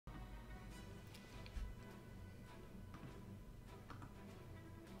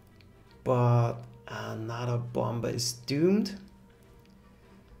but another bomber is doomed.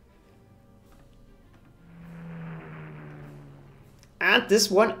 And this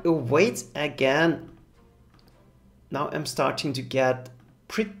one awaits again. Now I'm starting to get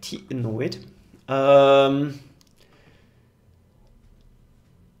pretty annoyed. I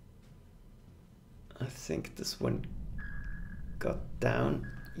think this one got down.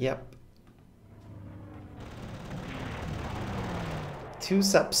 Yep. 2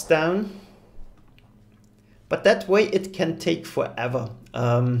 subs down. But that way it can take forever.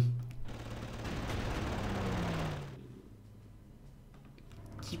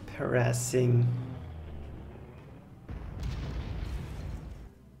 Keep harassing.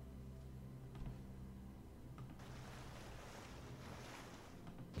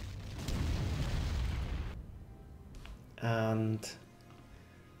 And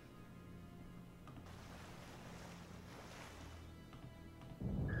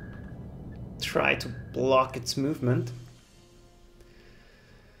try to block its movement.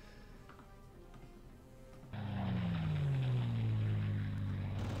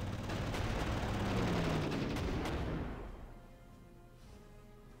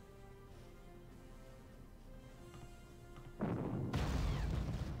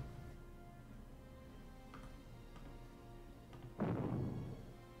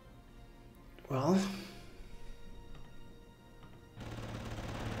 Well,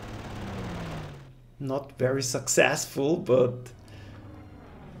 not very successful, but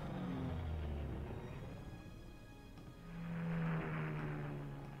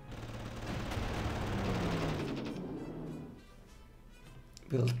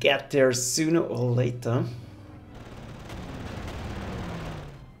we'll get there sooner or later.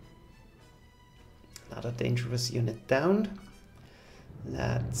 Another dangerous unit down.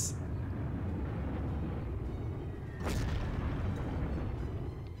 Let's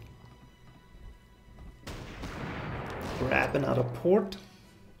grab another port.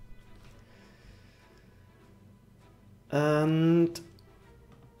 And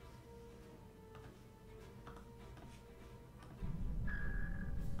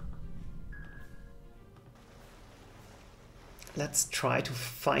let's try to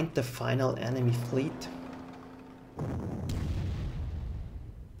find the final enemy fleet.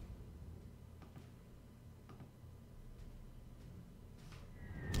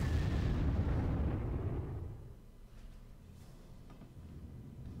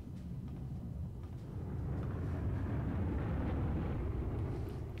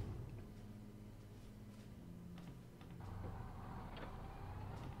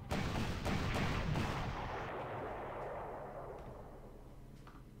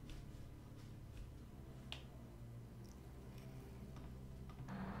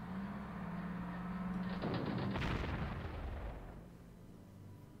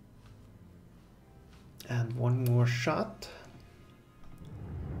 And one more shot.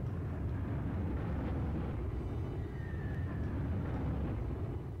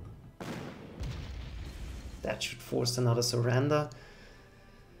 That should force another surrender.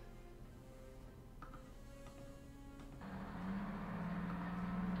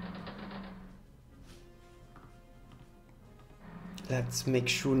 Let's make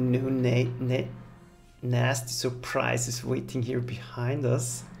sure no nasty surprise is waiting here behind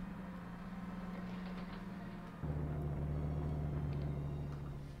us.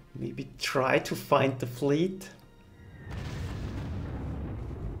 Maybe try to find the fleet.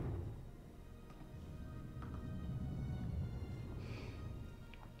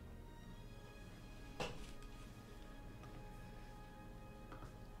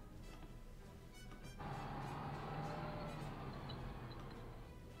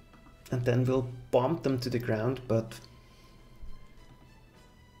 And then we'll bomb them to the ground, but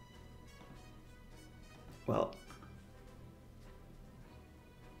well,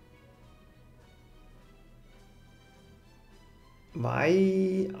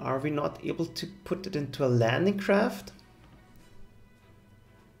 why are we not able to put it into a landing craft?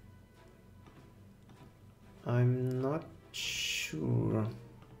 I'm not sure.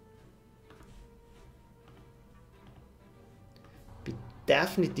 We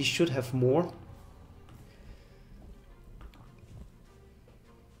definitely should have more.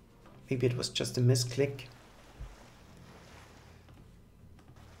 Maybe it was just a misclick.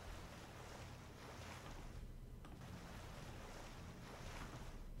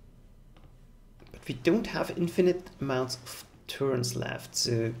 We don't have infinite amounts of turns left,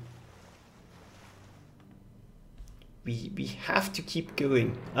 so we have to keep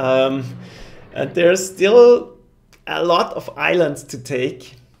going. And there's still a lot of islands to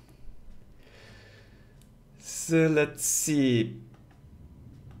take. So let's see.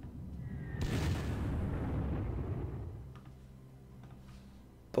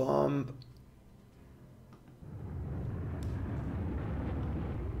 bomb.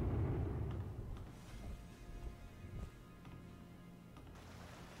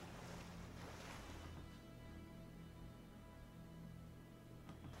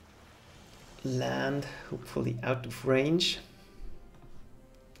 Land, hopefully out of range.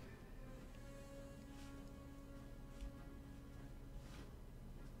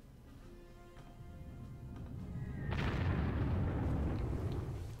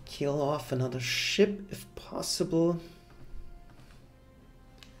 Kill off another ship if possible.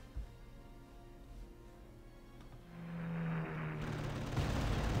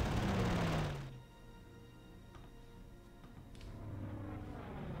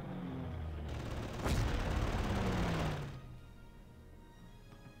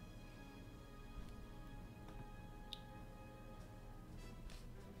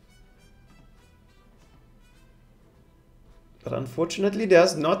 But unfortunately,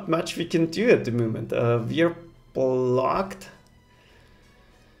 there's not much we can do at the moment. We're blocked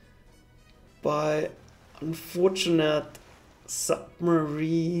by unfortunate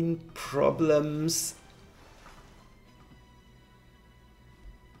submarine problems.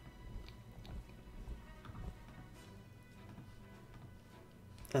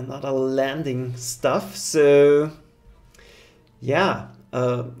 Another landing stuff. So yeah,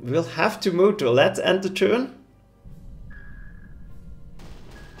 we'll have to motor. Let's end the turn.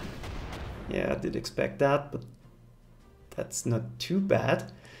 Yeah, I did expect that, but that's not too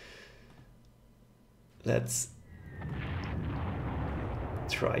bad. Let's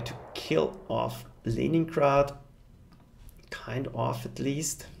try to kill off Leningrad. Kind of, at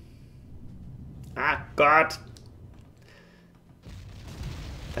least. Ah, God!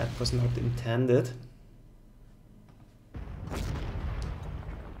 That was not intended.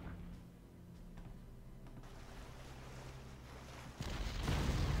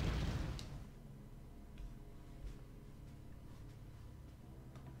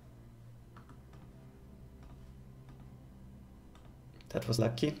 That was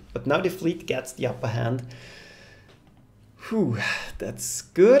lucky, but now the fleet gets the upper hand. Whew, that's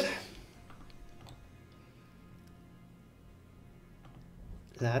good.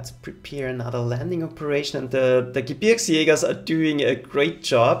 Let's prepare another landing operation, and the Gebirgsjägers are doing a great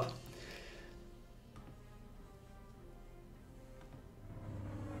job.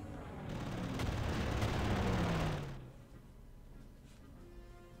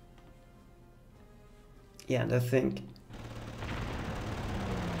 Yeah, and I think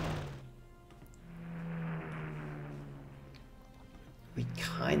we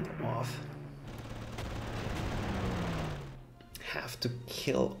kind of have to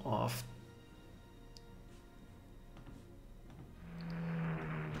kill off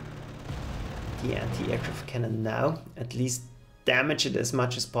the anti-aircraft cannon now, at least damage it as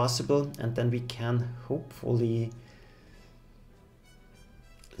much as possible, and then we can hopefully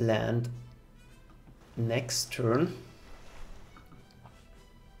land next turn.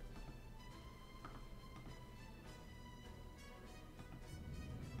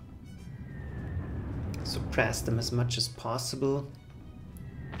 Suppress them as much as possible.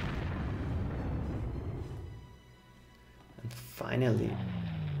 And finally.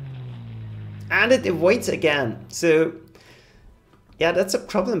 And it avoids again. So yeah, that's a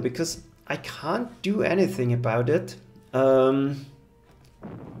problem because I can't do anything about it.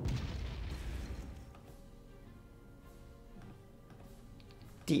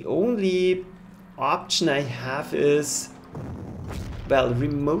 The only option I have is, well,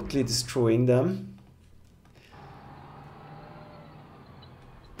 remotely destroying them.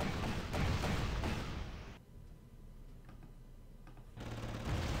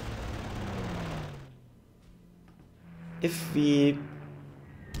 If we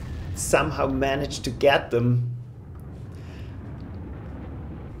somehow manage to get them,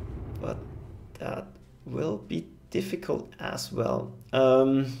 but that will be difficult as well.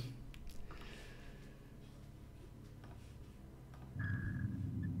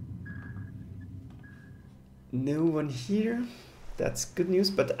 No one here. That's good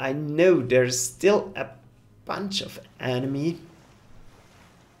news, but I know there's still a bunch of enemy.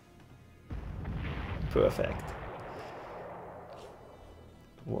 Perfect.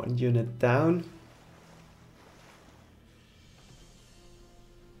 One unit down.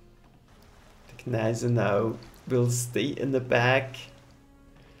 The Kaiser now will stay in the back.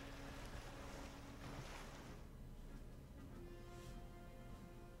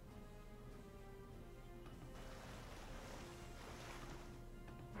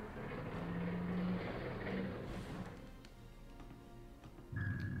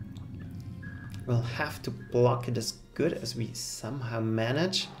 We'll have to block it as good as we somehow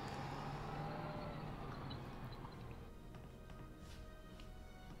manage.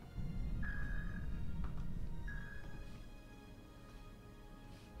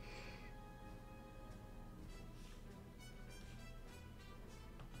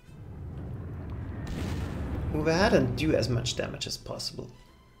 Move ahead and do as much damage as possible.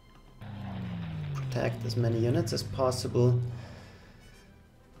 Protect as many units as possible.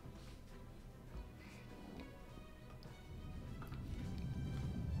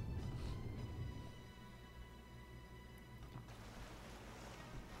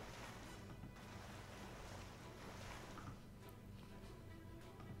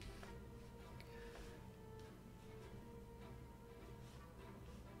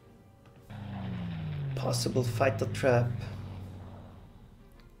 Possible fighter trap.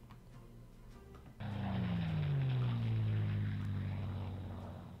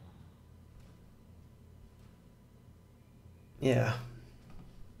 Yeah,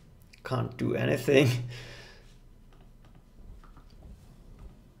 can't do anything.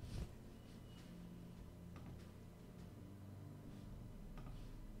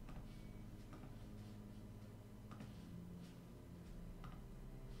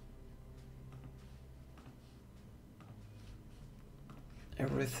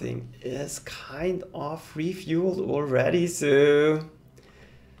 Everything is kind of refueled already, so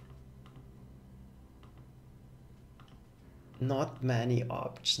not many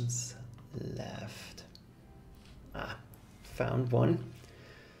options left. Ah, found one.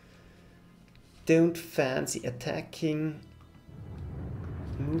 Don't fancy attacking.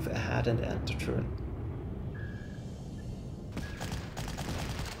 Move ahead and end the turn.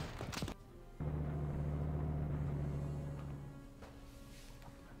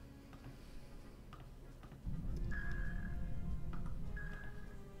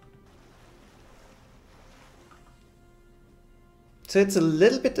 So it's a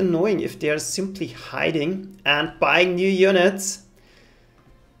little bit annoying if they are simply hiding and buying new units.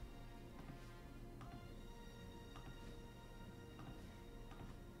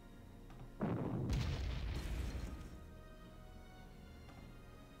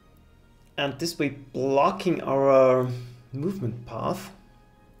 And this way blocking our movement path.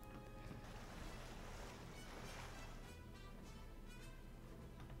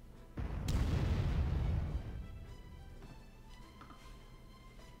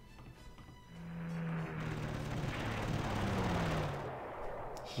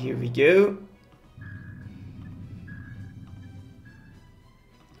 Here we go.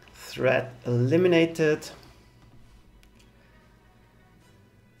 Threat eliminated.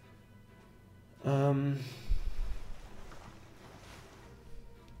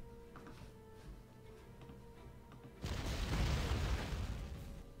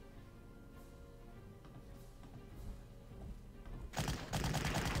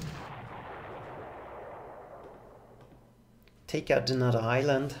 Take out another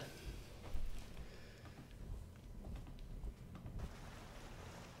island.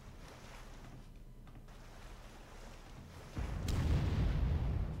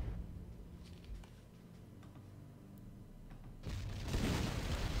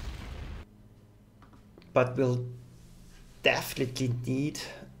 But we'll definitely need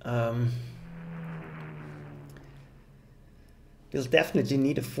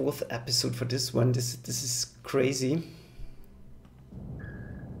a fourth episode for this one. This is crazy.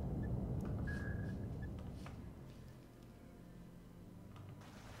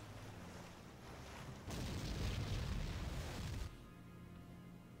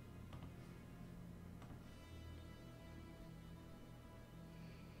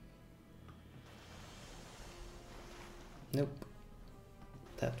 Nope.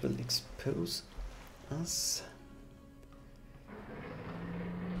 That will expose us.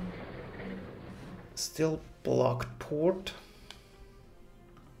 Still blocked port.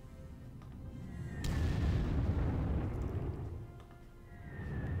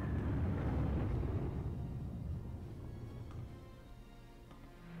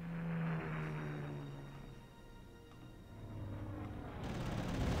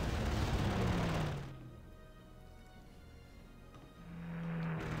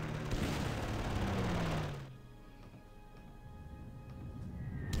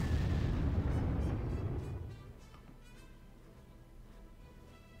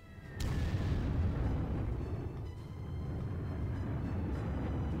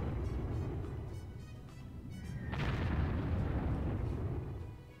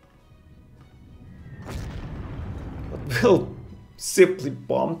 We'll simply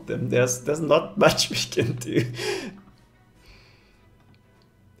bomb them. There's not much we can do.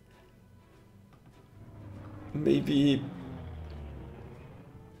 maybe,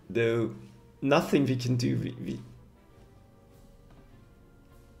 though, nothing we can do. We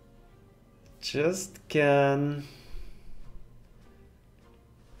just can...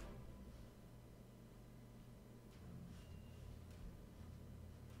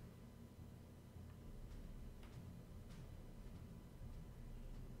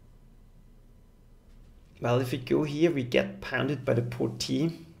 Well, if we go here, we get pounded by the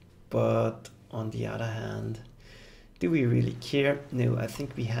portee, but on the other hand, do we really care? No, I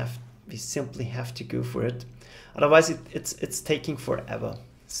think we simply have to go for it. Otherwise, it's taking forever.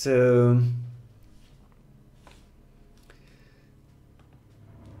 So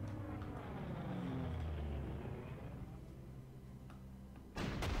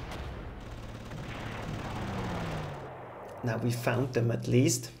now we found them at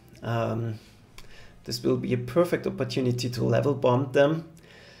least. This will be a perfect opportunity to level bomb them.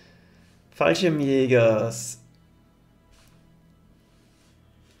 Fallschirmjägers,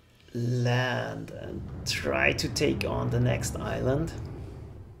 land and try to take on the next island.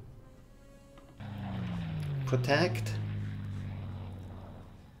 Protect.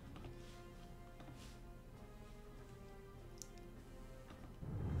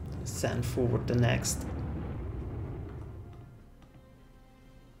 Send forward the next.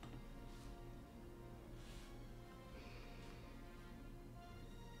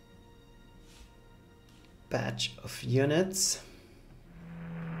 Batch of units.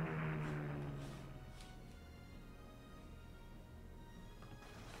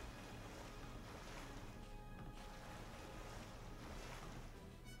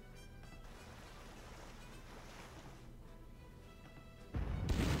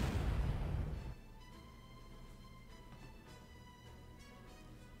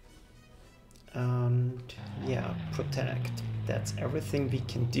 And yeah, protect. That's everything we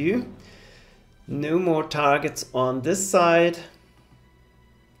can do. No more targets on this side.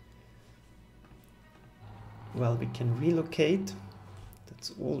 Well, we can relocate.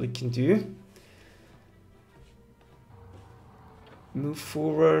 That's all we can do. Move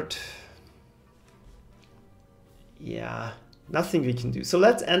forward. Yeah, nothing we can do. So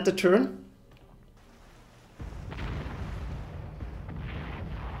let's end the turn.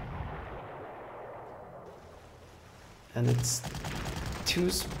 And it's two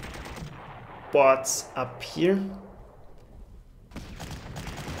spots up here.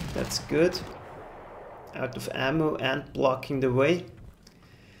 That's good. Out of ammo and blocking the way.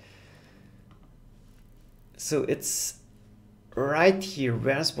 So it's right here.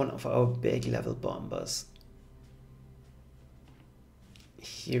 Where's one of our big level bombers?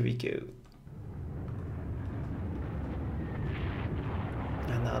 Here we go.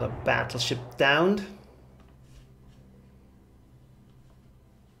 Another battleship downed.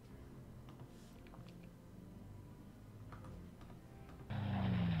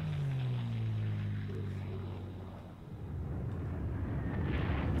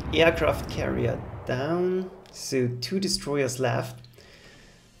 Aircraft carrier down, so 2 destroyers left.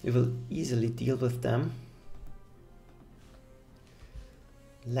 We will easily deal with them.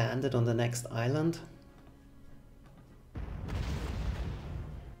 Landed on the next island.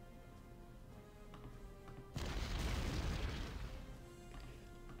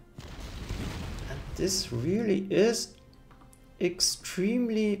 And this really is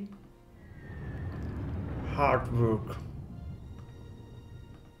extremely hard work.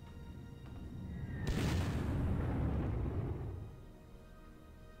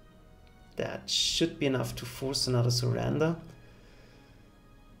 That should be enough to force another surrender.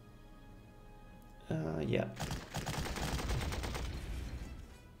 Yeah.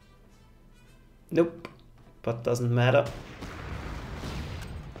 Nope, but doesn't matter.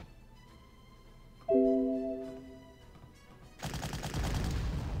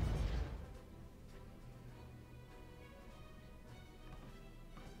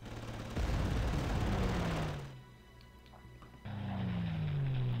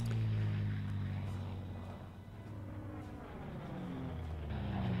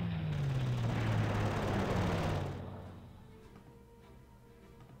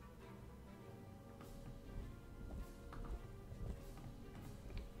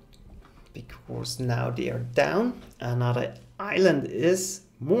 Because now they are down, another island is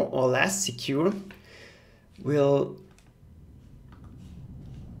more or less secure. Well,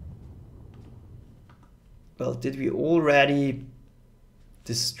 did we already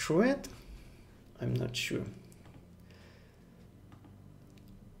destroy it? I'm not sure.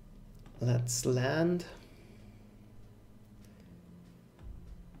 Let's land.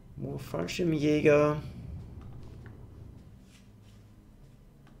 More Fallschirmjäger.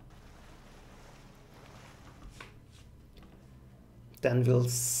 Then we'll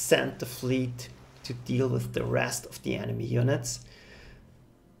send the fleet to deal with the rest of the enemy units.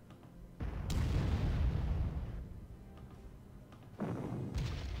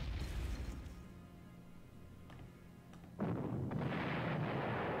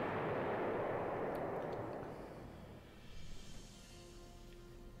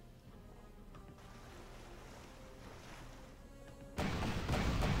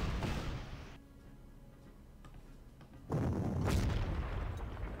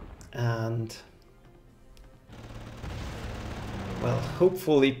 And well,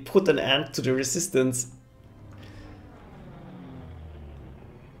 hopefully put an end to the resistance.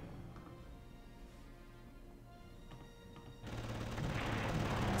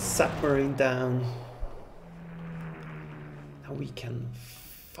 Submarine down. Now we can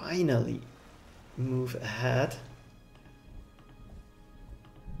finally move ahead.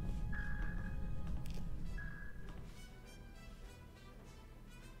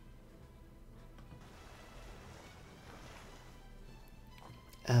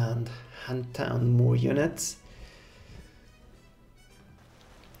 And hunt down more units.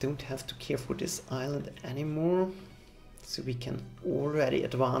 Don't have to care for this island anymore, so we can already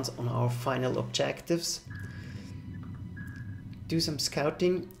advance on our final objectives. Do some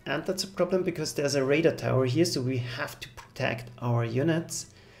scouting, and that's a problem because there's a radar tower here, so we have to protect our units.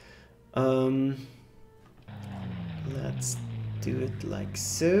 Let's do it like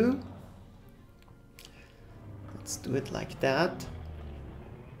so. Let's do it like that.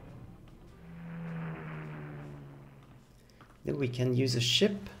 Then we can use a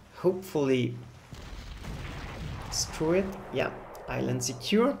ship, hopefully destroy it. Yeah, island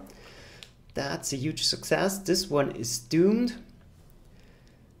secure. That's a huge success. This one is doomed.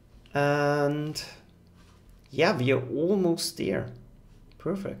 And yeah, we are almost there.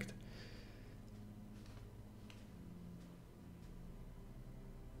 Perfect.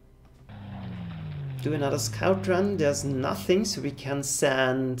 Do another scout run. There's nothing, so we can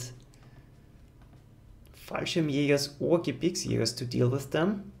send Fallschirmjägers or Gebirgsjägers to deal with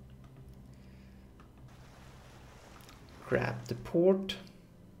them. Grab the port.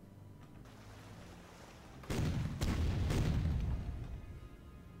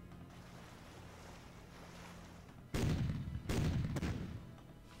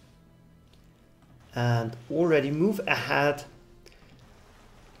 And already move ahead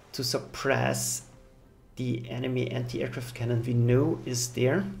to suppress the enemy anti-aircraft cannon we know is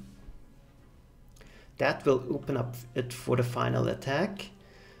there. That will open up it for the final attack.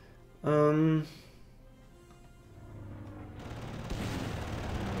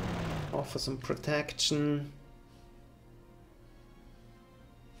 Offer some protection.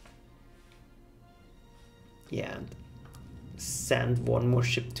 Yeah, and send one more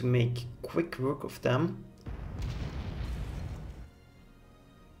ship to make quick work of them.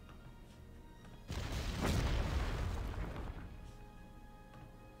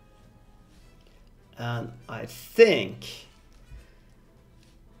 And I think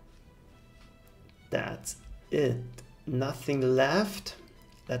that's it. Nothing left.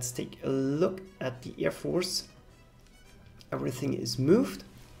 Let's take a look at the Air Force. Everything is moved.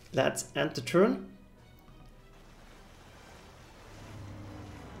 Let's end the turn.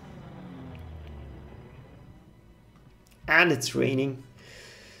 And it's raining.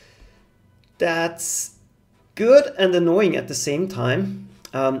 That's good and annoying at the same time.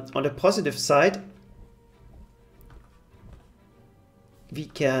 On the positive side, we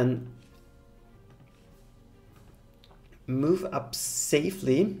can move up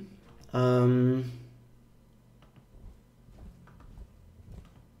safely.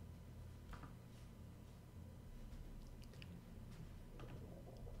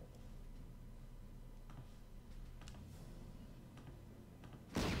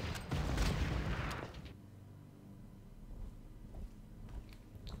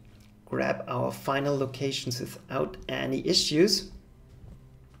 Grab our final locations without any issues.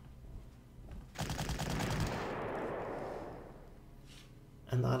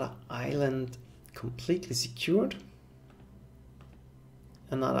 Another island completely secured.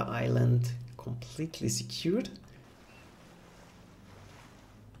 Another island completely secured.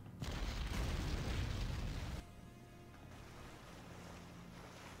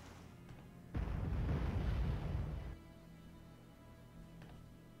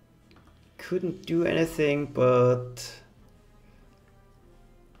 Couldn't do anything, but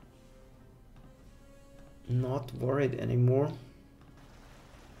not worried anymore.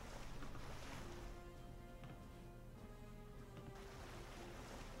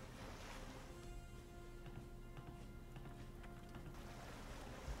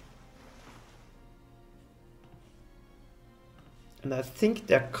 And I think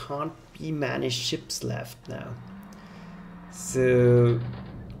there can't be many ships left now. So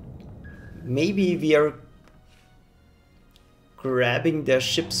maybe we are grabbing their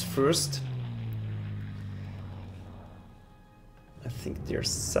ships first. I think they're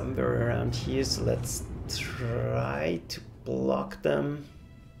somewhere around here, so let's try to block them.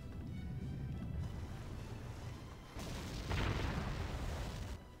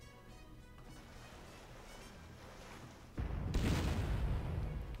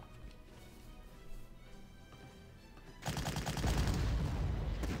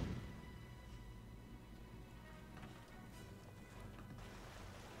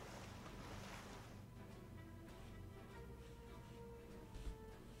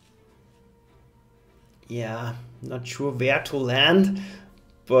 Yeah, not sure where to land,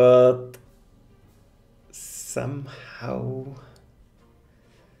 but somehow,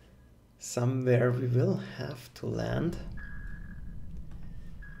 somewhere we will have to land.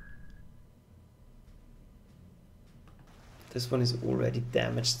 This one is already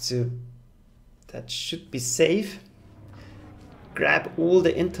damaged, so that should be safe. Grab all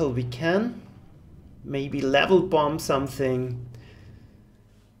the intel we can, maybe level bomb something.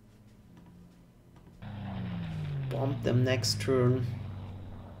 Bomb them next turn.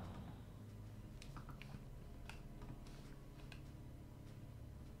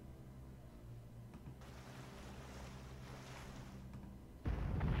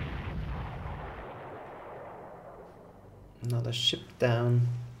 Another ship down.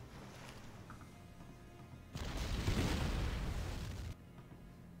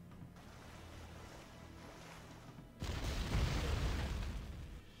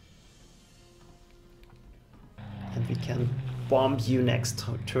 And we can bomb you next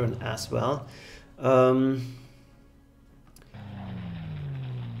turn as well.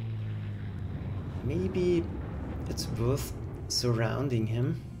 Maybe it's worth surrounding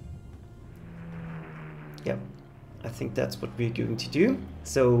him. Yep, I think that's what we're going to do.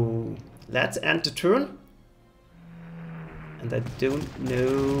 So let's end the turn. And I don't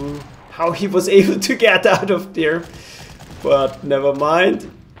know how he was able to get out of there, but never mind.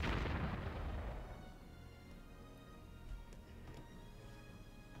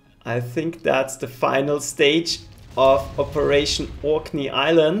 I think that's the final stage of Operation Orkney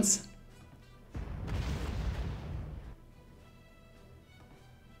Islands.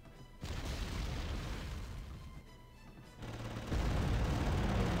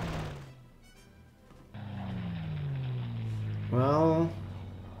 Well,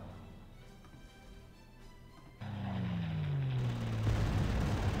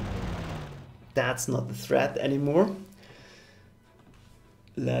 that's not the threat anymore.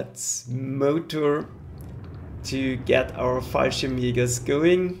 Let's motor to get our Fallschirmjägers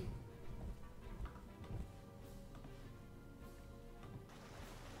going.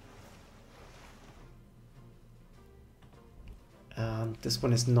 This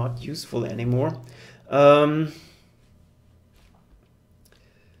one is not useful anymore.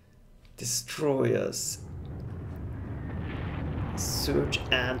 Destroyers. Search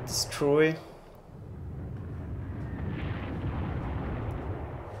and destroy.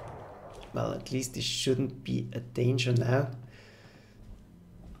 Well, at least this shouldn't be a danger now.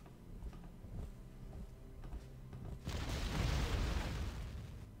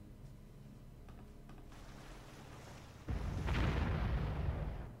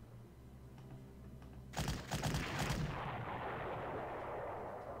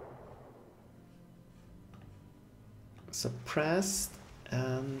 Suppressed,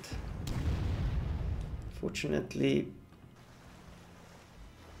 and fortunately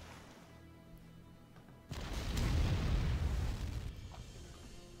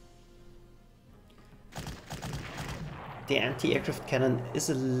the anti-aircraft cannon is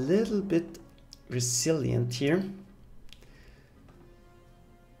a little bit resilient here.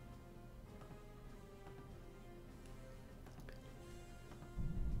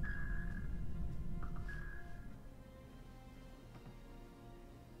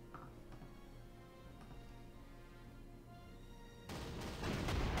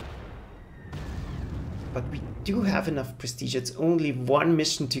 But we do have enough prestige. It's only one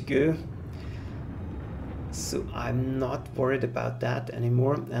mission to go. So I'm not worried about that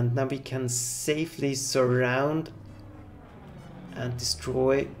anymore. And now we can safely surround and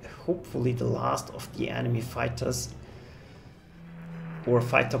destroy, hopefully, the last of the enemy fighters or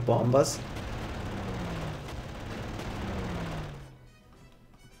fighter bombers.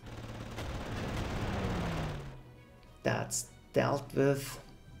 That's dealt with.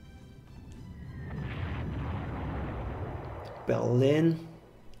 Berlin.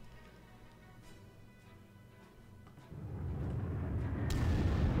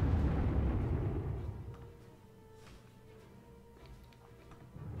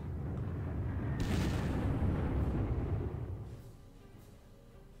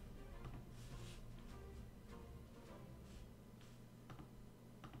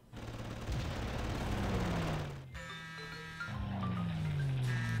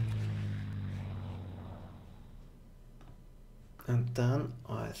 And then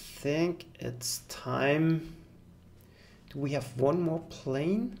I think it's time. Do we have one more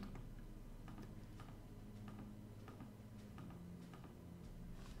plane?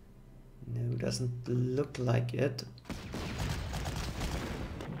 No, doesn't look like it.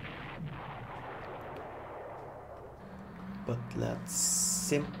 But let's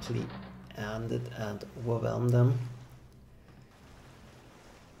simply end it and overwhelm them.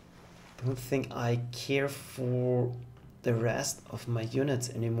 Don't think I care for the rest of my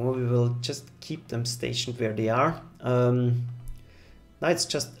units anymore. We will just keep them stationed where they are. Now it's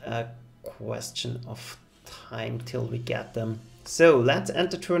just a question of time till we get them. So let's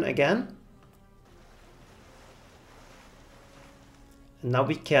end the turn again. And now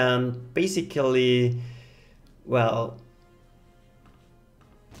we can basically, well,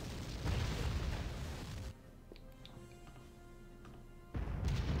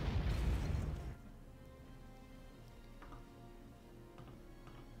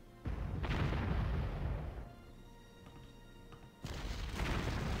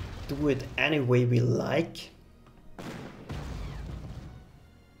 do it any way we like.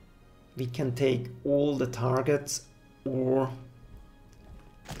 We can take all the targets, or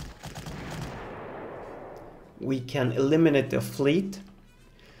we can eliminate the fleet.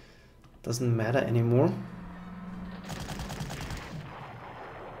 Doesn't matter anymore.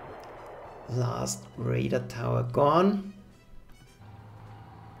 Last radar tower gone.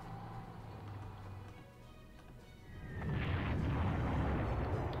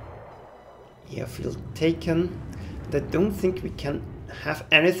 Airfield taken. I don't think we can have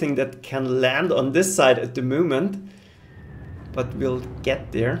anything that can land on this side at the moment, but we'll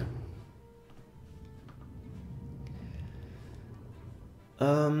get there.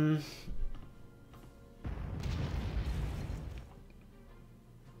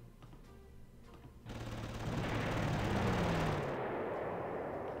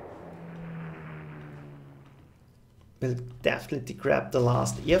 We'll definitely grab the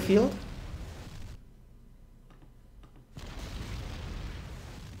last airfield.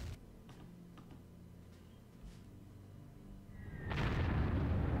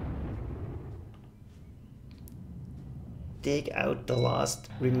 Take out the last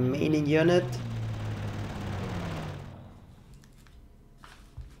remaining unit.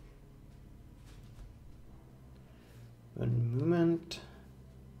 One moment.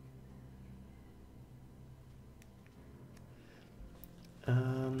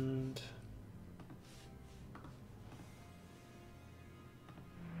 And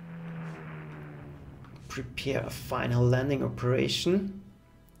prepare a final landing operation.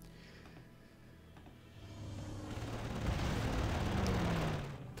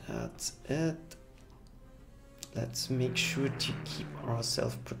 That's it. Let's make sure to keep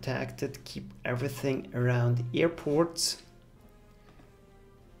ourselves protected, keep everything around airports.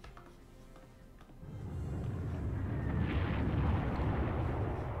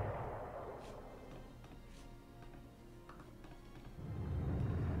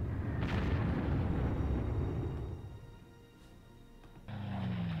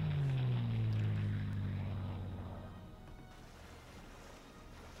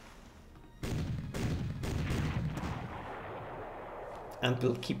 And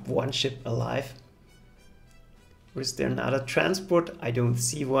we'll keep one ship alive. Or is there another transport? I don't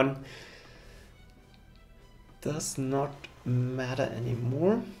see one. Does not matter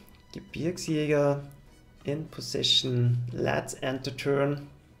anymore. Gebirgsjäger in position. Let's end the turn.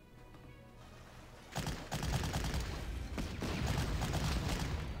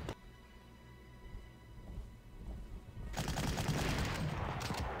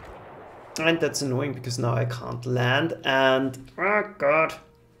 And that's annoying because now I can't land and oh god.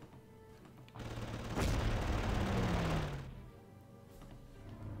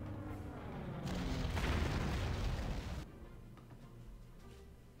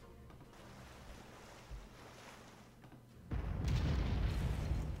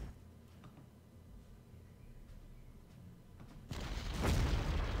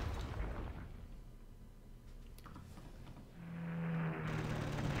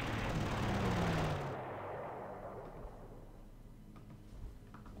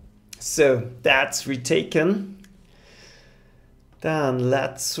 So that's retaken. Then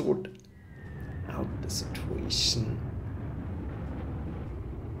let's sort out the situation.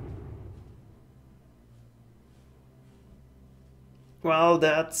 Well,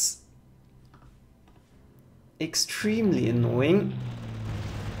 that's extremely annoying.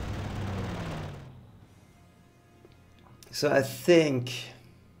 So I think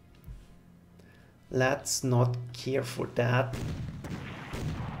let's not care for that.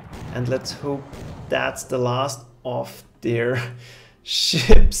 And let's hope that's the last of their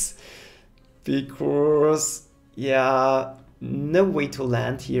ships, because yeah, no way to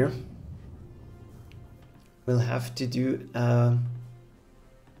land here. We'll have to do a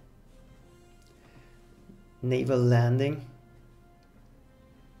naval landing.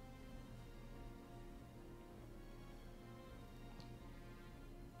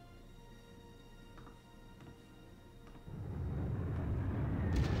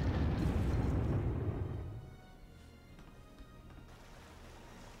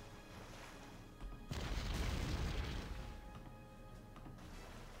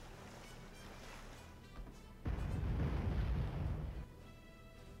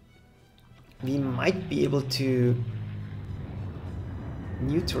 We might be able to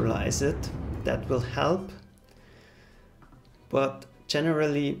neutralize it. That will help. But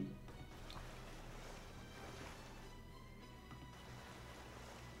generally,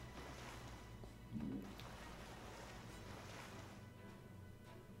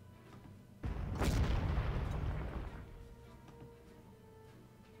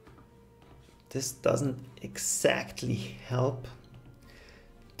 this doesn't exactly help.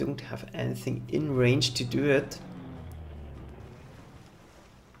 Don't have anything in range to do it.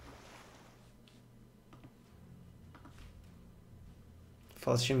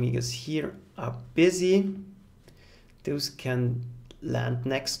 Fallschirmjägers here are busy. Those can land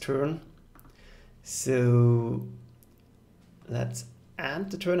next turn. So let's end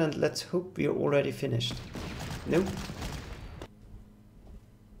the turn and let's hope we are already finished. Nope.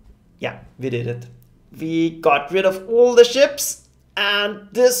 Yeah, we did it. We got rid of all the ships. And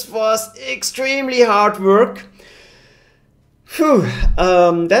this was extremely hard work. Phew.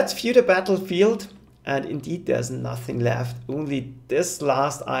 That's View the Battlefield. And indeed there's nothing left. Only this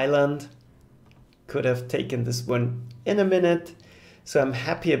last island. Could have taken this one in a minute. So I'm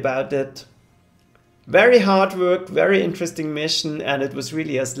happy about it. Very hard work, very interesting mission. And it was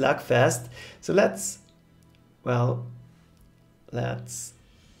really a slugfest. So let's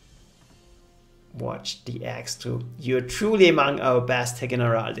watch the extra. You're truly among our best, Herr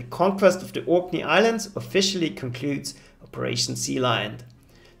General. The conquest of the Orkney Islands officially concludes Operation Sealion.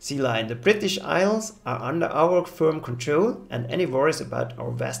 The British Isles are under our firm control, and any worries about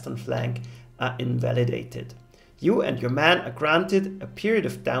our western flank are invalidated. You and your men are granted a period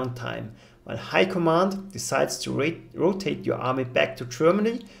of downtime, while High Command decides to rotate your army back to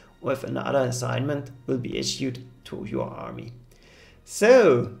Germany, or if another assignment will be issued to your army.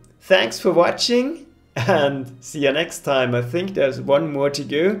 So, thanks for watching and see you next time. I think there's one more to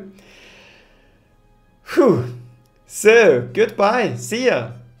go. Whew. So, goodbye. See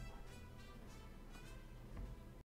ya.